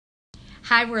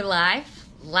Hi, we're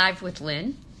live with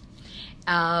Lynn.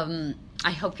 I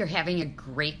hope you're having a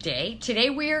great day. Today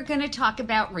we are going to talk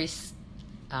about retreats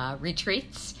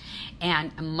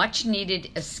and much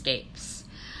needed escapes.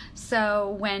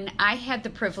 So when I had the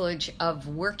privilege of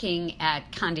working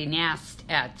at Condé Nast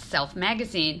at Self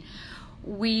Magazine,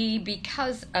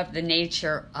 because of the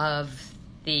nature of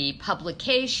the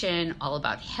publication all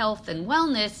about health and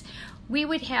wellness, we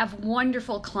would have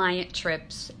wonderful client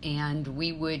trips and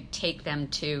we would take them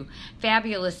to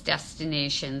fabulous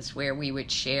destinations where we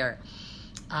would share.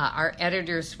 Our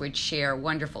editors would share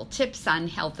wonderful tips on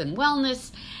health and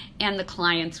wellness, and the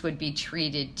clients would be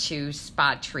treated to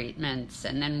spa treatments,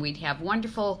 and then we'd have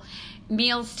wonderful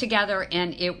meals together,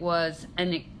 and it was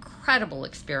an incredible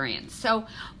experience. So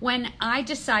when I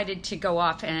decided to go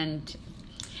off and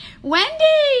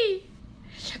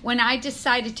when I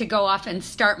decided to go off and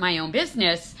start my own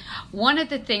business, one of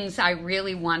the things I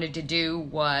really wanted to do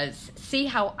was see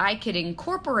how I could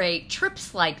incorporate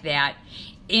trips like that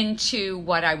into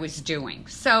what I was doing.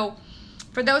 So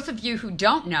for those of you who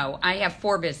don't know, I have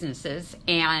 4 businesses,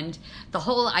 and the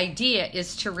whole idea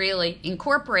is to really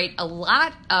incorporate a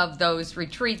lot of those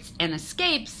retreats and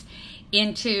escapes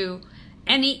into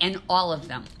any and all of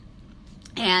them.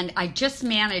 And I just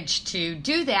managed to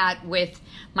do that with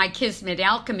my Kismet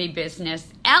Alchemy business,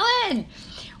 Ellen,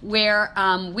 where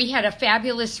we had a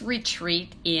fabulous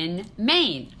retreat in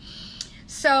Maine.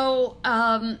 So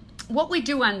what we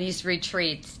do on these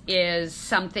retreats is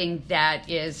something that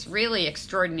is really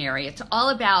extraordinary. It's all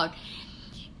about,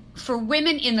 for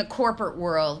women in the corporate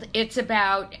world, it's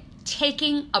about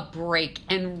taking a break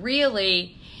and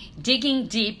really digging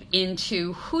deep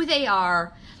into who they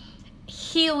are,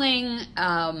 healing,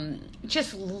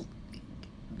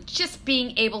 just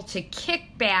being able to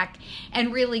kick back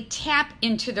and really tap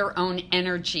into their own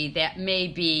energy that may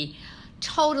be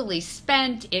totally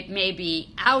spent, it may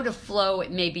be out of flow,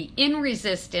 it may be in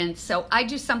resistance. So I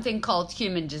do something called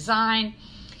human design.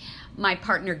 My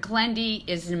partner Glendy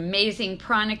is an amazing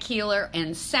pranic healer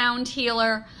and sound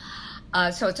healer.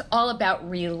 So it's all about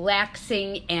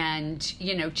relaxing and,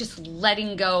 just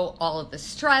letting go all of the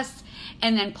stress.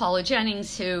 And then Paula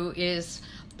Jennings, who is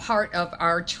part of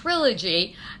our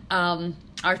trilogy,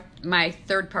 my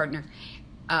third partner,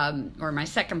 or my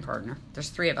second partner, there's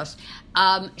 3 of us,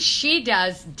 she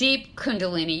does deep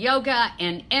Kundalini yoga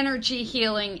and energy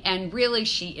healing, and really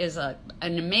she is an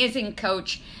amazing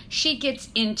coach. She gets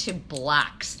into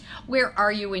blocks. Where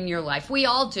are you in your life? We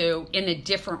all do in a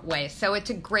different way, so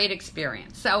it's a great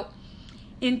experience. So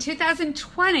in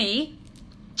 2020,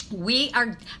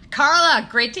 Carla,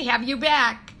 great to have you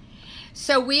back.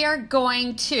 So we are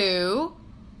going to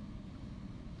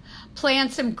plan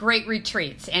some great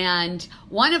retreats, and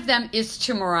one of them is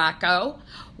to Morocco.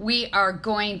 We are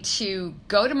going to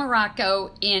go to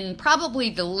Morocco in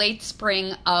probably the late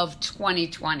spring of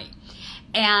 2020.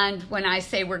 And when I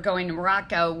say we're going to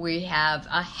Morocco, we have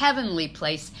a heavenly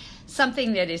place,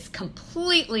 something that is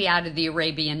completely out of the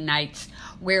Arabian Nights,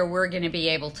 where we're going to be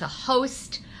able to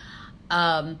host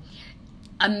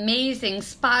amazing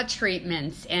spa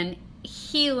treatments and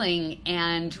healing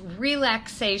and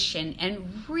relaxation,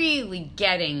 and really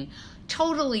getting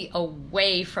totally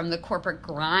away from the corporate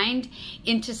grind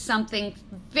into something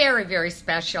very, very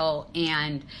special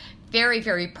and very,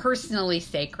 very personally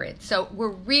sacred. So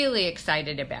we're really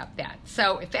excited about that.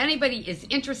 So if anybody is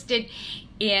interested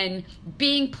in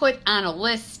being put on a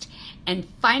list and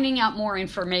finding out more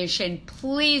information,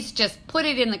 please just put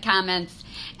it in the comments,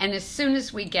 and as soon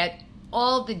as we get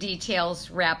all the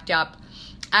details wrapped up,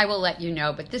 I will let you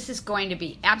know. But this is going to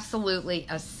be absolutely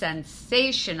a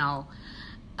sensational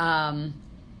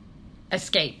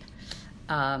escape.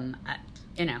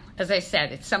 As I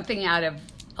said, it's something out of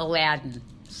Aladdin.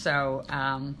 So,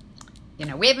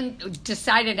 we haven't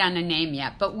decided on a name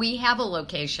yet, but we have a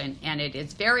location, and it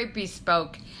is very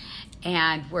bespoke,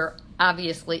 and we're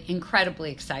obviously incredibly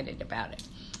excited about it.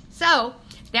 So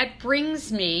that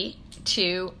brings me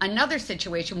to another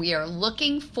situation. We are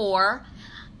looking for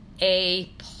a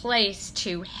place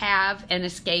to have an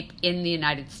escape in the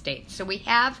United States. So we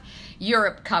have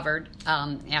Europe covered.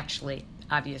 Actually,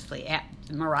 obviously,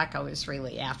 Morocco is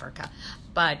really Africa.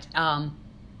 But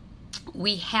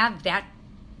we have that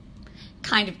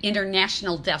kind of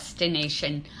international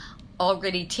destination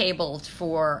already tabled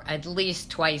for at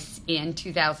least twice in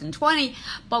 2020.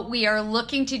 But we are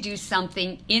looking to do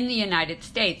something in the United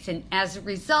States. And as a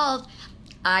result,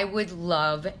 I would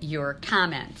love your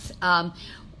comments.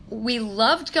 We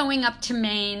loved going up to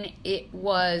Maine. It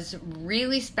was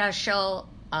really special.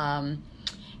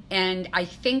 And I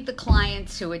think the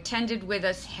clients who attended with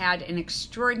us had an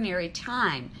extraordinary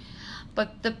time.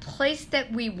 But the place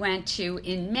that we went to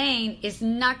in Maine is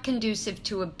not conducive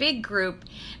to a big group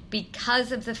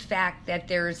because of the fact that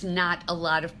there's not a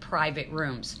lot of private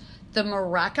rooms. The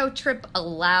Morocco trip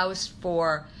allows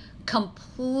for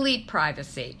complete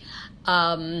privacy.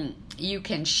 You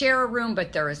can share a room,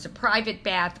 but there is a private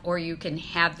bath, or you can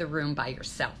have the room by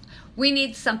yourself. We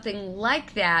need something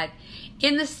like that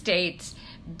in the States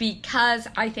because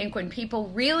I think when people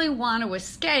really want to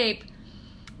escape,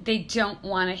 they don't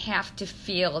want to have to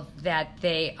feel that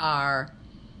they are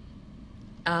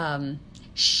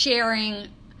sharing,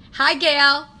 hi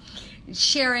Gail,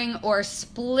 sharing or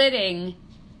splitting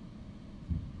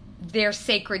their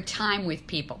sacred time with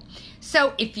people.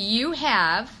 So if you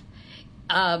have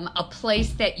a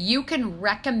place that you can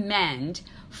recommend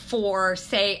for,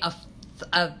 say,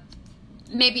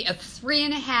 maybe a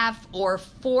 3.5 or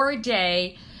 4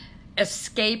 day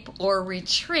escape or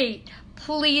retreat,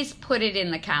 please put it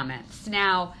in the comments.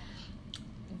 Now,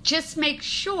 just make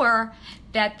sure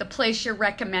that the place you're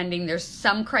recommending, there's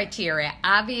some criteria.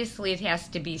 Obviously, it has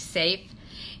to be safe.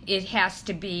 It has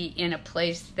to be in a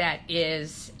place that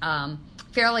is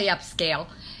fairly upscale.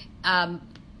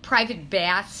 Private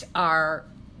baths are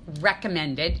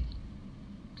recommended.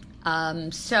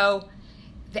 So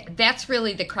that's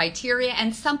really the criteria,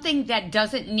 and something that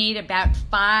doesn't need about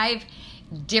 5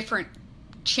 different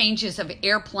changes of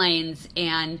airplanes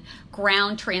and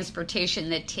ground transportation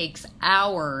that takes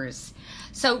hours.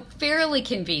 So fairly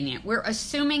convenient. We're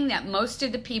assuming that most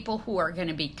of the people who are going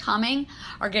to be coming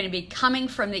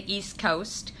from the East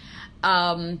Coast.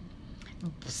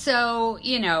 So,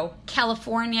 you know,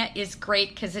 California is great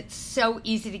because it's so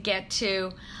easy to get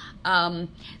to. The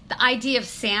idea of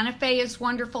Santa Fe is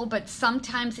wonderful, but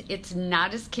sometimes it's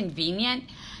not as convenient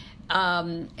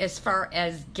as far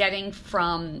as getting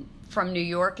from New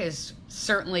York as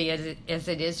certainly as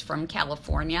it is from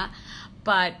California.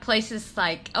 But places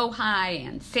like Ojai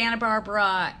and Santa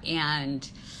Barbara and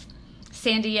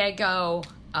San Diego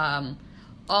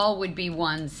all would be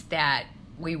ones that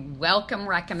we welcome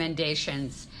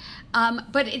recommendations.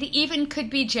 But it even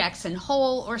could be Jackson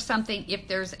Hole or something if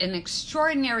there's an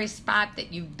extraordinary spot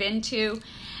that you've been to,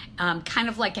 kind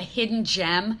of like a hidden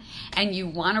gem, and you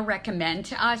want to recommend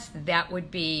to us, that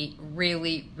would be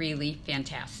really, really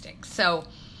fantastic. So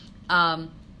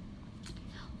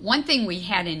one thing we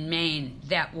had in Maine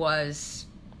that was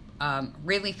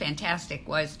really fantastic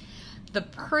was the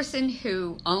person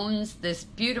who owns this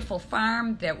beautiful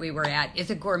farm that we were at is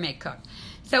a gourmet cook.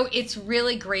 So it's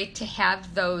really great to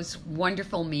have those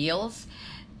wonderful meals.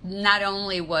 Not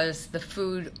only was the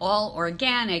food all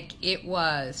organic, it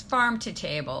was farm to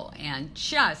table and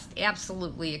just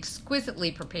absolutely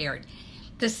exquisitely prepared.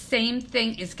 The same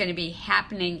thing is going to be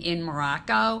happening in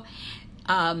Morocco.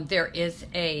 There is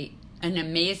an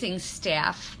amazing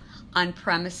staff on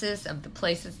premises of the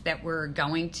places that we're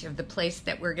going to, of the place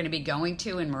that we're going to be going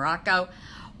to in Morocco,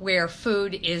 where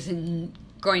food is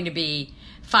going to be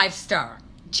 5-star.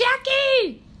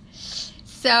 Jackie!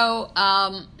 So,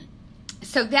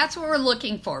 so that's what we're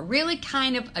looking for. Really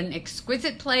kind of an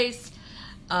exquisite place,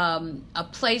 a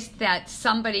place that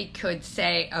somebody could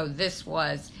say, oh, this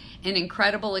was an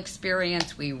incredible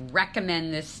experience. We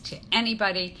recommend this to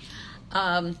anybody.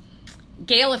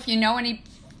 Gail, if you know any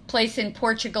place in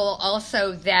Portugal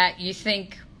also that you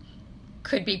think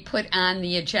could be put on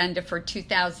the agenda for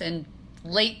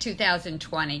late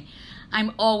 2020,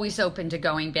 I'm always open to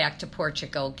going back to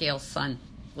Portugal. Gail's son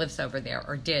lives over there,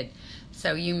 or did.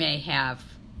 So you may have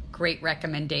great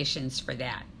recommendations for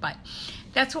that. But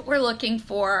that's what we're looking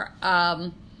for.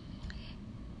 I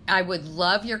would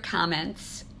love your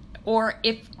comments, or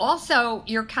if also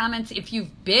your comments if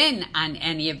you've been on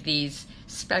any of these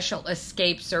special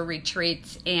escapes or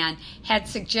retreats and had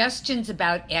suggestions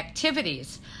about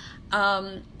activities.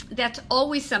 That's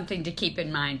always something to keep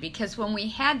in mind, because when we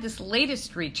had this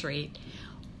latest retreat,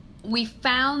 we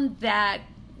found that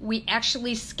we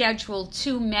actually scheduled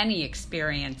too many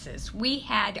experiences. We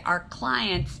had our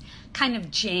clients kind of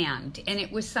jammed, and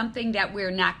it was something that we're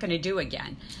not going to do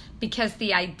again, because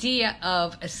the idea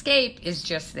of escape is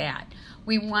just that.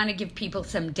 We want to give people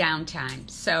some downtime.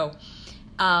 So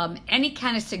any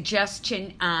kind of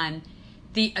suggestion on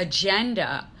the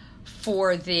agenda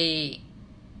for the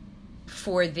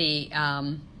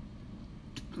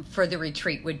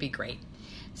retreat would be great.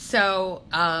 So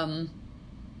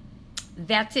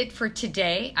that's it for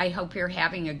today. I hope you're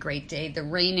having a great day. The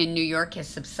rain in New York has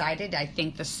subsided. I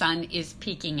think the sun is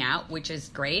peeking out, which is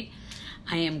great.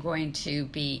 I am going to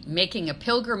be making a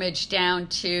pilgrimage down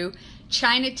to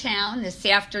Chinatown this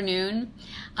afternoon.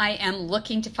 I am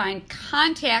looking to find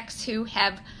contacts who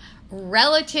have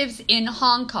relatives in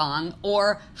Hong Kong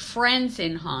or friends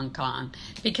in Hong Kong,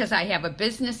 because I have a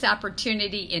business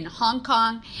opportunity in Hong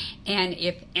Kong. And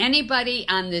if anybody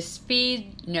on this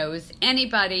feed knows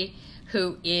anybody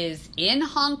who is in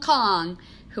Hong Kong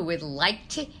who would like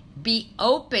to be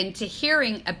open to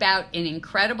hearing about an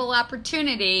incredible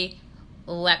opportunity,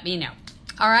 let me know.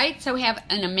 All right, so have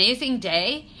an amazing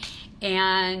day.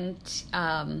 And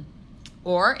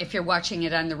or if you're watching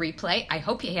it on the replay, I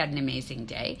hope you had an amazing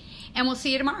day, and we'll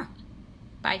see you tomorrow.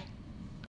 Bye.